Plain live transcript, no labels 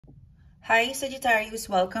Hi Sagittarius,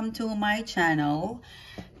 welcome to my channel.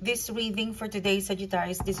 This reading for today,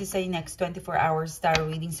 Sagittarius, this is a next 24-hour star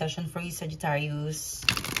reading session for you, Sagittarius.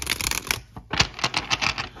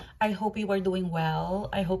 I hope you are doing well.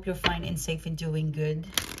 I hope you're fine and safe and doing good.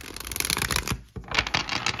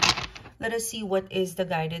 Let us see what is the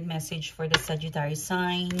guided message for the Sagittarius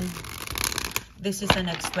sign. This is the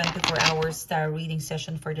next 24-hour star reading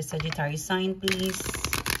session for the Sagittarius sign, please.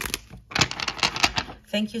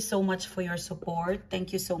 Thank you so much for your support.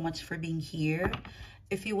 Thank you so much for being here.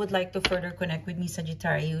 If you would like to further connect with me,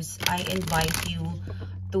 Sagittarius, I invite you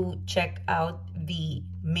to check out the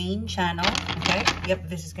main channel. Okay? Yep,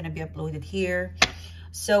 this is going to be uploaded here.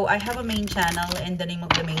 So I have a main channel and the name of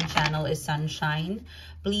the main channel is Sunshine.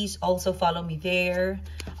 Please also follow me there.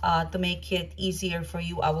 To make it easier for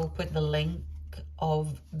you, I will put the link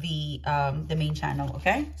of the main channel.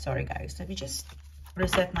 Okay? Sorry guys. Let me just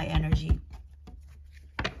reset my energy.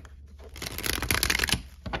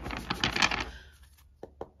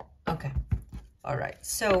 Okay. All right.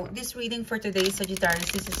 So this reading for today,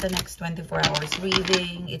 Sagittarius, this is the next 24 hours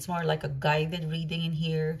reading. It's more like a guided reading in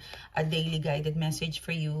here, a daily guided message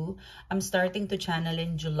for you. I'm starting to channel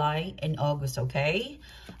in July and August, okay?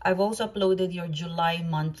 I've also uploaded your July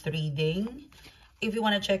month reading. If you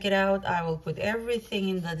want to check it out, I will put everything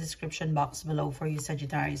in the description box below for you,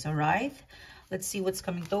 Sagittarius, all right? Let's see what's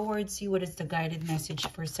coming towards you. What is the guided message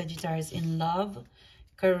for Sagittarius in love,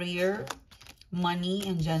 career, money,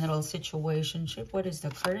 and general situationship? What is the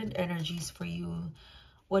current energies for you?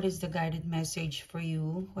 What is the guided message for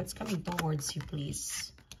you? What's coming towards you,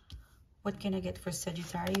 please? What can I get for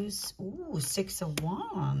Sagittarius? Ooh, Six of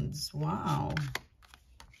Wands. Wow.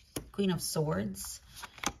 Queen of Swords.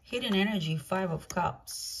 Hidden energy, Five of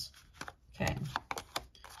Cups. Okay.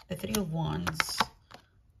 The Three of Wands.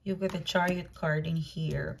 You've got the Chariot card in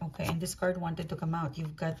here. Okay, and this card wanted to come out.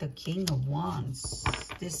 You've got the King of Wands.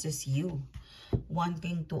 This is you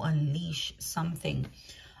wanting to unleash something.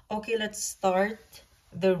 Okay, let's start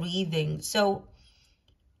the reading. So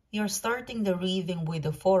you're starting the reading with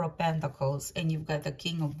the Four of Pentacles and you've got the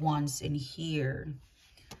King of Wands in here.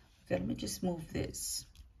 Okay, let me just move this.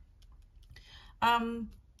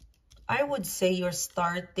 I would say you're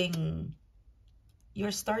starting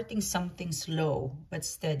something slow but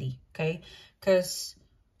steady, okay? Because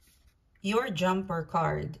your jumper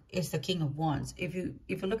card is the King of Wands. If you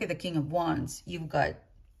look at the King of Wands, you've got,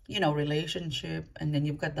 you know, relationship, and then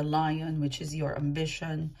you've got the Lion, which is your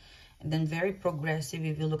ambition, and then very progressive.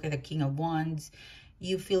 If you look at the King of Wands,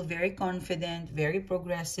 you feel very confident, very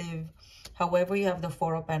progressive. However, you have the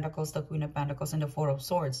Four of Pentacles, the Queen of Pentacles, and the Four of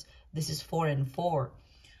Swords. This is 4 and 4.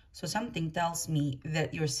 So something tells me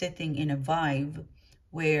that you're sitting in a vibe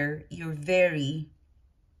where you're very,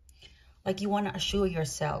 like, you want to assure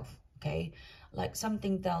yourself, okay? Like,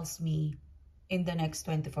 something tells me in the next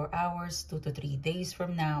 24 hours, 2 to 3 days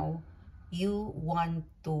from now, you want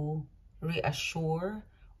to reassure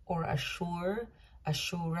or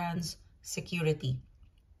assurance, security,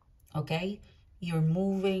 okay? You're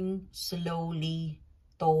moving slowly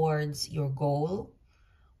towards your goal,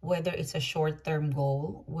 whether it's a short-term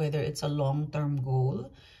goal, whether it's a long-term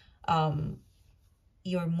goal.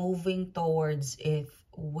 You're moving towards it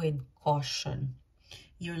with caution.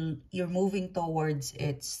 You're moving towards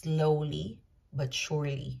it slowly but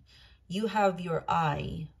surely. You have your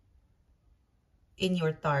eye in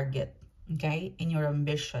your target, okay, in your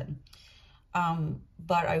ambition.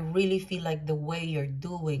 But I really feel like the way you're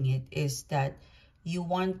doing it is that you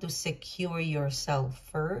want to secure yourself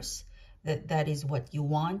first, that is what you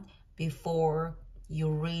want, before you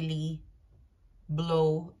really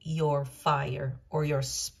blow your fire or your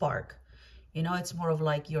spark. You know, it's more of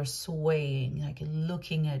like you're swaying, like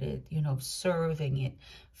looking at it, you know, observing it,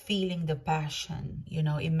 feeling the passion, you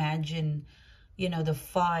know, imagine, you know, the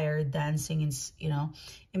fire dancing in, you know,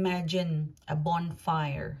 imagine a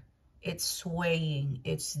bonfire. It's swaying,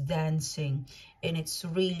 it's dancing, and it's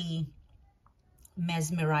really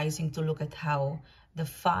mesmerizing to look at how the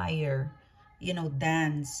fire, you know,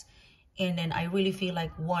 dance. And then I really feel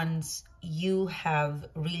like once you have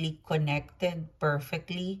really connected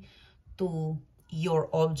perfectly to your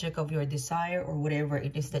object of your desire or whatever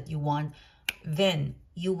it is that you want, then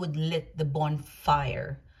you would lit the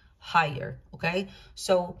bonfire higher, okay?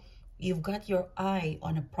 So you've got your eye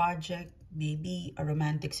on a project, maybe a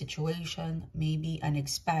romantic situation, maybe an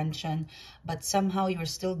expansion, but somehow you're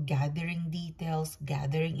still gathering details,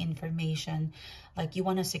 gathering information, like you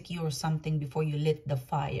want to secure something before you lit the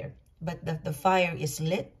fire. But the fire is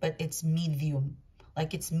lit, but it's medium,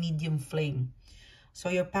 like it's medium flame. So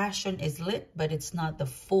your passion is lit, but it's not the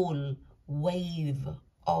full wave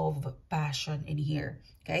of passion in here,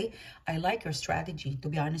 okay? I like your strategy, to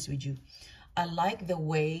be honest with you. I like the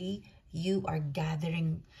way you are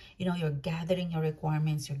gathering, you know, you're gathering your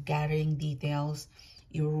requirements, you're gathering details,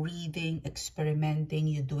 you're reading, experimenting,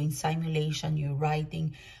 you're doing simulation, you're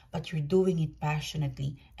writing, but you're doing it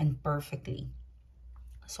passionately and perfectly.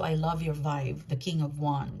 So I love your vibe, the King of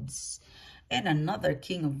Wands. And another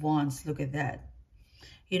King of Wands, look at that.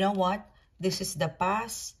 You know what? This is the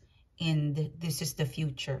past and this is the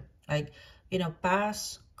future. Like, you know,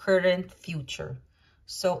 past, current, future.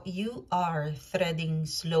 So you are threading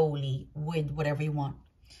slowly with whatever you want.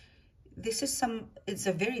 This is it's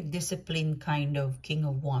a very disciplined kind of King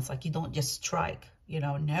of Wands. Like, you don't just strike, you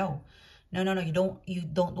know, no. No, you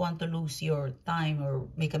don't want to lose your time or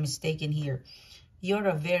make a mistake in here. You're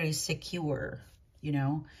a very secure, you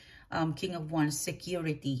know, King of Wands.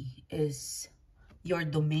 Security is your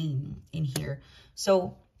domain in here.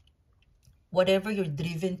 So whatever you're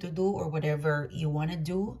driven to do or whatever you want to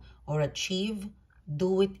do or achieve,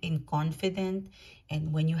 do it in confidence.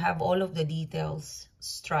 And when you have all of the details,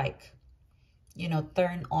 strike, you know,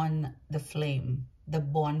 turn on the flame, the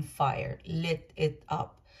bonfire, lit it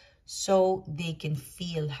up so they can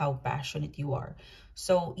feel how passionate you are.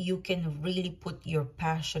 So you can really put your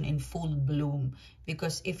passion in full bloom,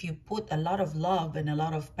 because if you put a lot of love and a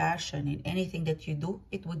lot of passion in anything that you do,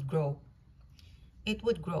 it would grow. It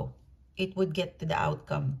would grow. It would get to the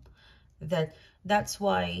outcome. That's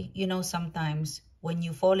why, you know, sometimes when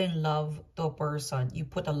you fall in love to a person, you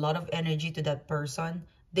put a lot of energy to that person,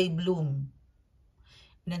 they bloom.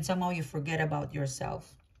 And then somehow you forget about yourself.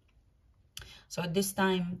 So at this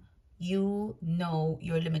time, you know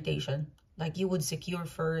your limitation. Like, you would secure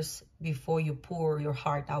first before you pour your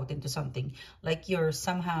heart out into something. Like,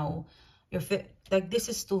 like, this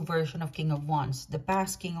is two versions of King of Wands. The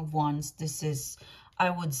past King of Wands, this is, I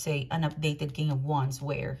would say, an updated King of Wands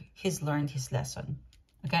where he's learned his lesson.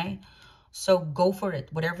 Okay? So go for it.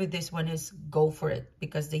 Whatever this one is, go for it,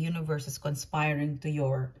 because the universe is conspiring to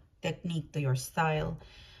your technique, to your style.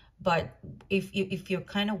 But if you're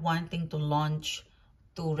kind of wanting to launch,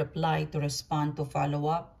 to reply, to respond, to follow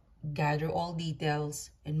up, gather all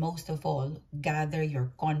details, and most of all, gather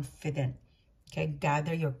your confidence. Okay,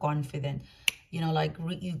 gather your confidence. You know, like,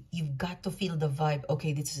 you've got to feel the vibe.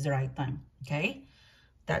 Okay, this is the right time. Okay,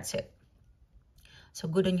 that's it. So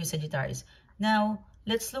good on you, Sagittarius. Now,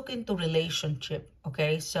 let's look into relationship,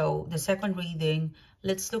 okay? So the second reading,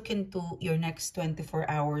 let's look into your next 24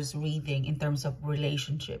 hours reading in terms of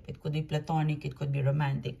relationship. It could be platonic, it could be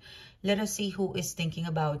romantic. Let us see who is thinking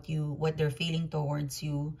about you, what they're feeling towards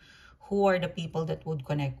you, who are the people that would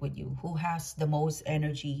connect with you, who has the most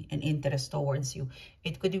energy and interest towards you.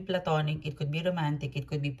 It could be platonic, it could be romantic, it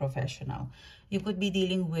could be professional. You could be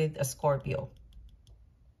dealing with a Scorpio,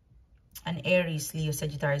 an Aries, Leo,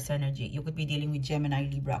 Sagittarius energy. You could be dealing with Gemini,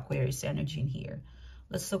 Libra, Aquarius energy in here.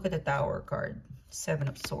 Let's look at the Tower card. Seven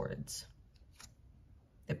of Swords.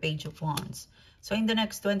 The Page of Wands. So in the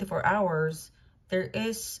next 24 hours, there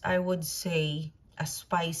is, I would say, a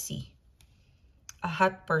spicy, a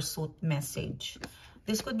hot pursuit message.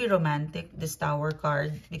 This could be romantic, this Tower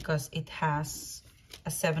card, because it has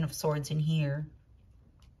a Seven of Swords in here.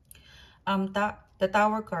 The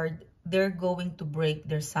Tower card, they're going to break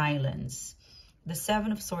their silence. The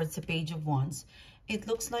Seven of Swords, the Page of Wands. It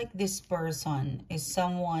looks like this person is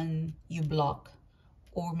someone you block,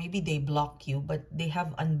 or maybe they block you, but they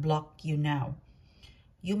have unblocked you now.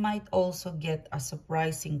 You might also get a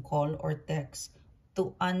surprising call or text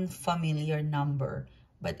to unfamiliar number,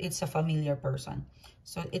 but it's a familiar person.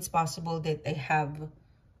 So it's possible that they have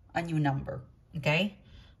a new number, okay?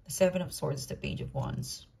 The Seven of Swords, the Page of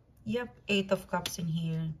Wands. Yep, Eight of Cups in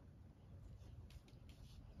here.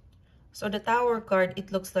 So the Tower card,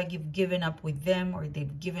 it looks like you've given up with them or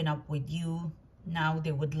they've given up with you. Now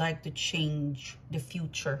they would like to change the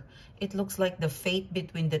future. It looks like the fate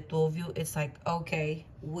between the two of you, it's like, okay,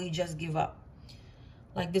 we just give up.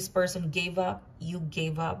 Like, this person gave up, you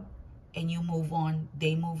gave up, and you move on,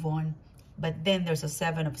 they move on. But then there's a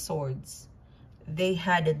Seven of Swords. They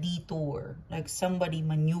had a detour, like somebody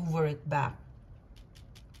maneuver it back.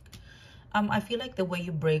 I feel like the way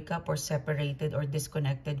you break up or separated or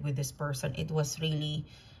disconnected with this person, it was really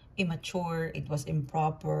immature, it was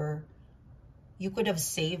improper. You could have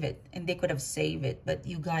saved it and they could have saved it, but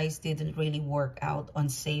you guys didn't really work out on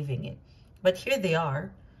saving it. But here they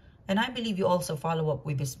are, and I believe you also follow up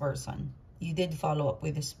with this person. You did follow up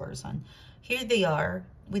with this person. Here they are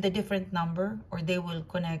with a different number, or they will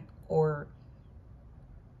connect, or,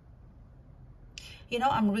 you know,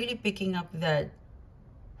 I'm really picking up that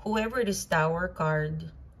whoever this Tower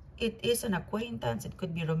card it is an acquaintance, it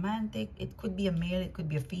could be romantic, it could be a male, it could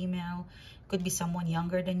be a female, it could be someone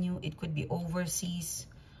younger than you, it could be overseas.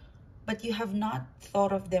 But you have not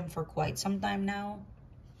thought of them for quite some time now.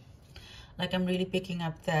 Like, I'm really picking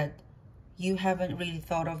up that you haven't really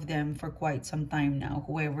thought of them for quite some time now,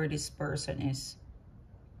 whoever this person is.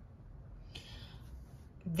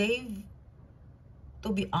 They've,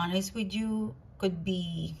 to be honest with you, could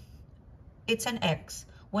be, it's an ex.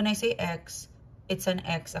 When I say ex, it's an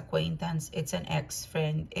ex-acquaintance, it's an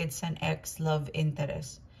ex-friend, it's an ex-love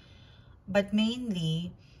interest. But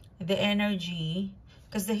mainly, the energy,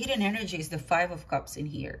 because the hidden energy is the Five of Cups in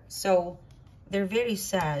here. So, they're very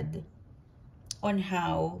sad on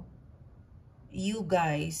how you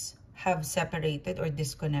guys have separated or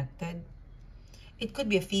disconnected. It could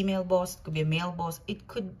be a female boss, it could be a male boss,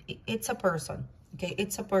 it's a person, okay?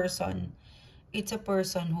 It's a person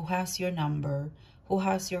who has your number, who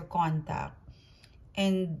has your contact.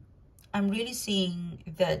 And I'm really seeing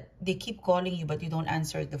that they keep calling you, but you don't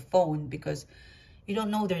answer the phone because you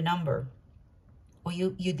don't know their number, or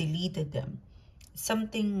you deleted them.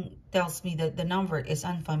 Something tells me that the number is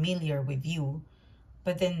unfamiliar with you,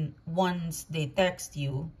 but then once they text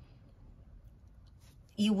you,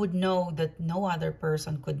 you would know that no other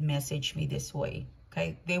person could message me this way,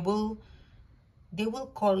 okay? They will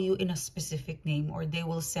call you in a specific name, or they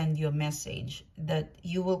will send you a message that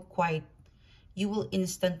you will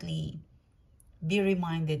instantly be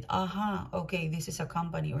reminded, aha, okay, this is a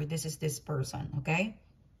company, or this is this person, okay?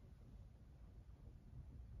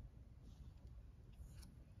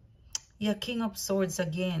 Yeah, King of Swords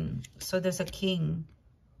again. So there's a king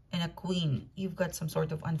and a queen. You've got some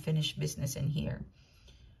sort of unfinished business in here.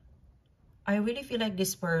 I really feel like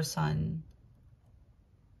this person,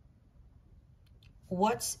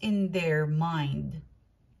 what's in their mind,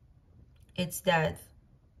 it's that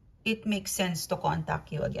it makes sense to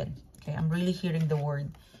contact you again. Okay, I'm really hearing the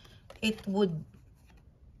word. It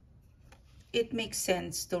makes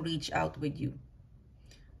sense to reach out with you.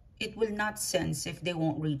 It will not sense if they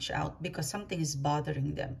won't reach out because something is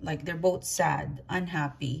bothering them. Like, they're both sad,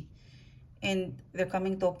 unhappy, and they're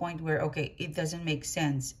coming to a point where, okay, it doesn't make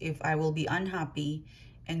sense if I will be unhappy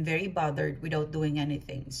and very bothered without doing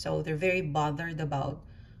anything. So they're very bothered about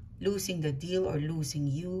losing the deal or losing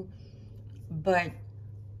you, but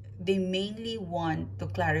they mainly want to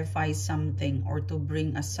clarify something or to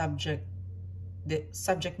bring a subject, the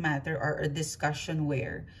subject matter, or a discussion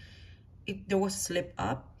where there was a slip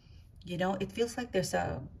up. You know, it feels like there's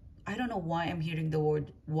a, I don't know why I'm hearing the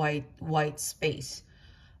word white space.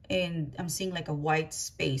 And I'm seeing like a white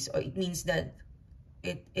space, or it means that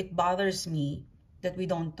it bothers me that we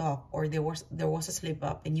don't talk, or there was a slip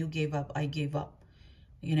up and you gave up, I gave up.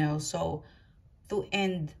 You know, so to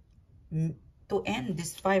end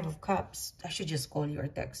this Five of Cups, I should just call you or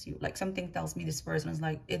text you. Like, something tells me this person is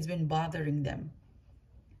like, it's been bothering them.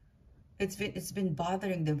 It's been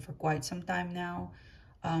bothering them for quite some time now.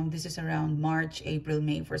 This is around March, April,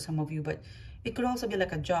 May for some of you, but it could also be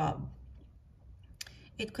like a job.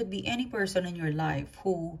 It could be any person in your life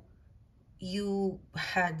who you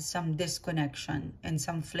had some disconnection and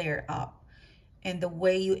some flare up, and the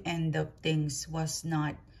way you end up things was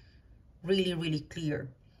not really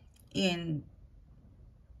clear. And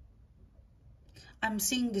I'm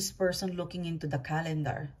seeing this person looking into the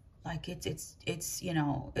calendar. Like, it's you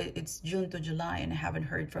know, it's June to July and I haven't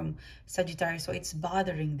heard from Sagittarius, so it's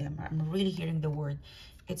bothering them. I'm really hearing the word.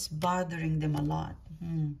 It's bothering them a lot.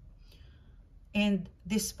 And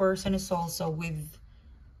this person is also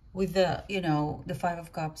with the, you know, the Five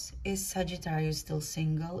of Cups. Is Sagittarius still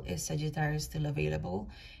single? Is Sagittarius still available?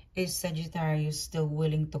 Is Sagittarius still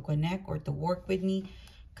willing to connect or to work with me?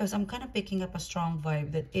 Because I'm kind of picking up a strong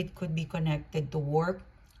vibe that it could be connected to work,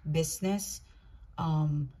 business.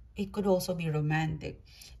 It could also be romantic.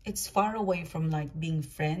 It's far away from like being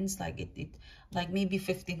friends. Like like maybe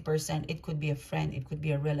 15%. It could be a friend. It could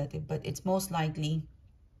be a relative. But it's most likely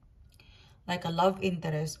like a love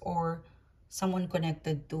interest or someone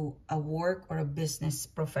connected to a work or a business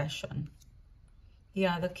profession.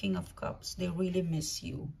 Yeah, the King of Cups. They really miss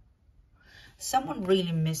you. Someone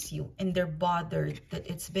really miss you, and they're bothered that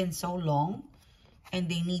it's been so long and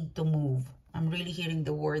they need to move. I'm really hearing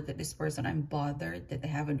the word that this person, I'm bothered that I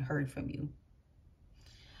haven't heard from you.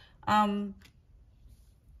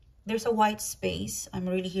 There's a white space. I'm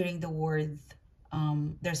really hearing the word.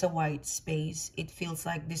 There's a white space. It feels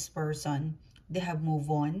like this person, they have moved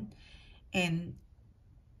on and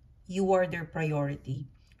you are their priority.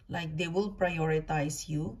 Like, they will prioritize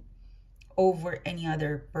you over any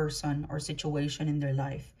other person or situation in their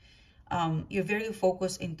life. You're very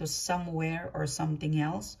focused into somewhere or something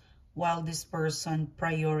else, while this person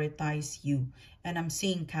prioritize you. And I'm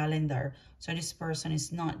seeing calendar. So this person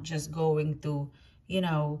is not just going to, you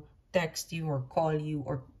know, text you or call you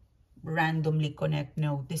or randomly connect.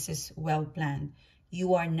 No, this is well planned.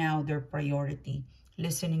 You are now their priority.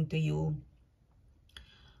 Listening to you,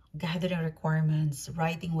 gathering requirements,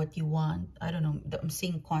 writing what you want. I don't know. I'm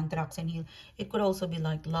seeing contracts, and it could also be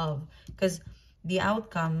like love, because the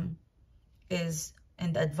outcome is,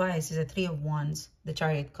 and the advice is a 3 of Wands, the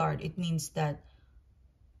Chariot card. It means that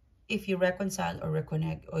if you reconcile or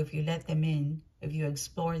reconnect, or if you let them in, if you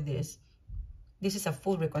explore this, this is a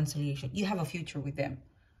full reconciliation. You have a future with them.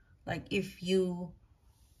 Like if you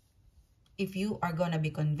are going to be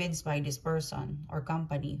convinced by this person or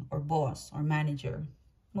company or boss or manager,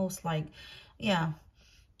 most like, yeah,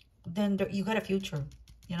 then you got a future.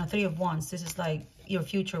 You know, 3 of Wands, this is like your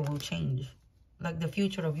future will change. Like the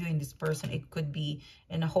future of you and this person, it could be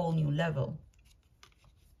in a whole new level.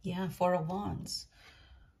 Yeah, 4 of Wands.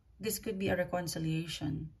 This could be a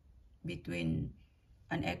reconciliation between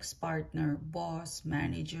an ex-partner, boss,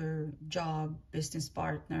 manager, job, business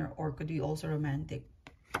partner, or could be also romantic.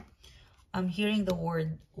 I'm hearing the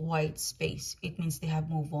word white space. It means they have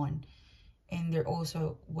moved on. And they're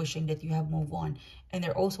also wishing that you have moved on. And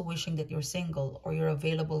they're also wishing that you're single or you're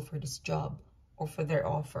available for this job or for their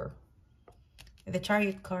offer. The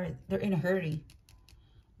Chariot card, they're in a hurry.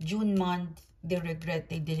 June month, they regret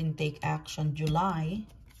they didn't take action. July,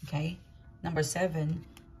 okay, number 7,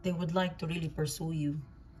 they would like to really pursue you.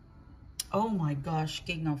 Oh my gosh,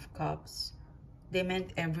 King of Cups. They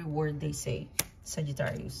meant every word they say,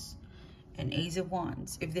 Sagittarius. And Ace of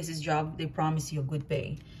Wands. If this is job, they promise you a good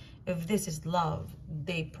pay. If this is love,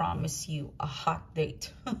 they promise you a hot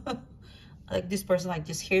date. Like this person, like,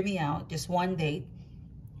 just hear me out. Just one date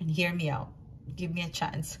and hear me out. Give me a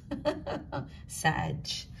chance. Sag,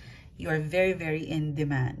 you are very, very in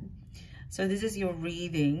demand. So this is your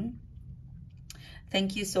reading.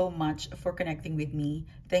 Thank you so much for connecting with me.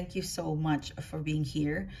 Thank you so much for being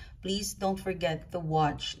here. Please don't forget to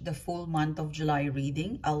watch the full month of July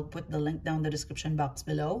reading. I'll put the link down in the description box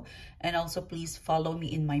below. And also please follow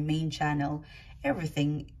me in my main channel.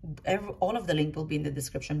 All of the link will be in the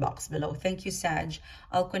description box below. Thank you, Sag.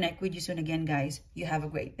 I'll connect with you soon again, guys. You have a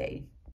great day.